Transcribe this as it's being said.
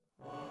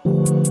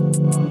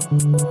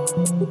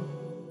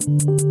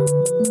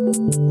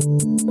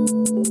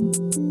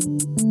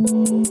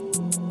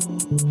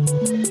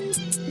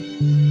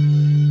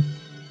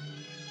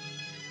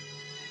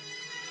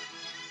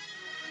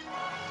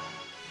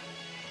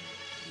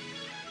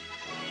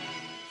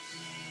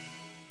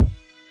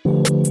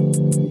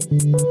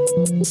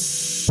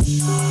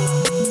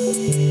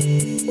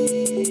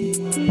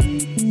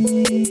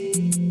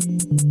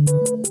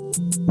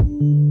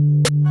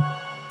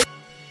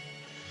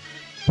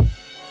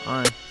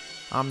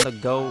I'm the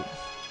GOAT.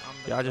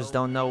 Y'all just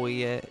don't know it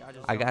yet.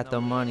 I got the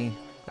money,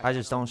 I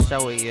just don't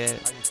show it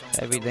yet.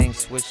 Everything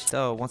switched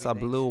up once I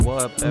blew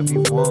up.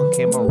 Everyone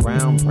came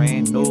around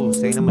brand new,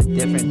 saying I'm a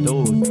different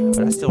dude,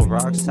 but I still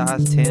rock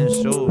size 10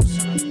 shoes.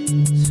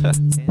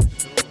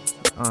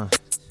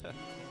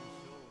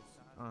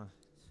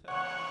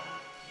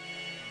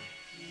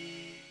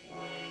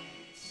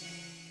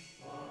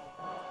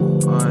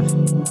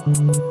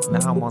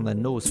 Now I'm on the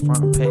news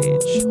front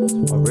page,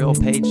 a real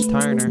page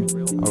turner,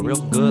 a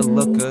real good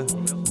looker.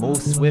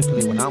 Move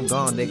swiftly, when I'm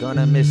gone they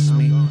gonna miss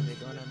me.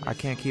 I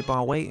can't keep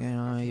on waiting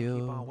on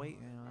you.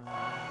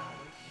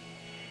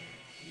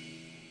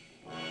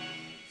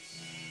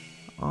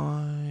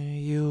 On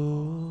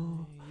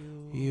you,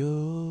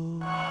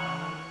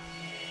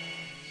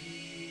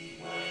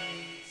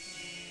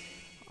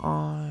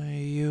 on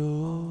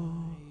you.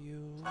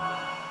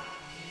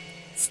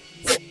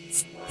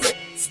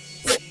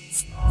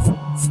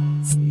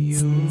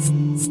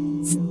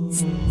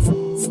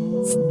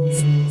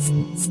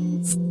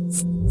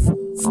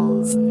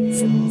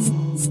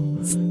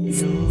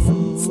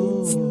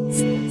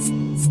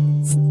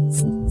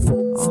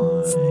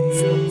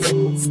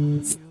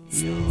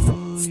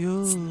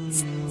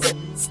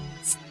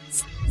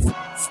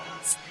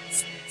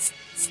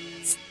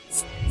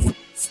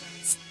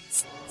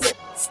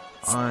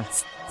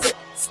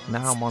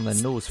 Now I'm on the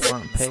news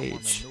front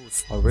page,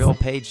 a real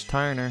page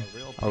turner,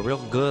 a real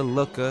good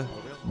looker.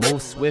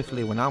 Move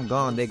swiftly, when I'm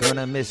gone they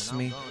gonna miss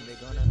me.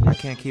 I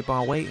can't keep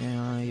on waiting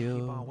on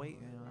you.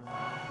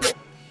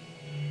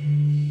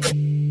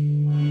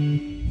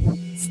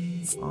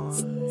 On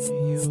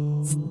you.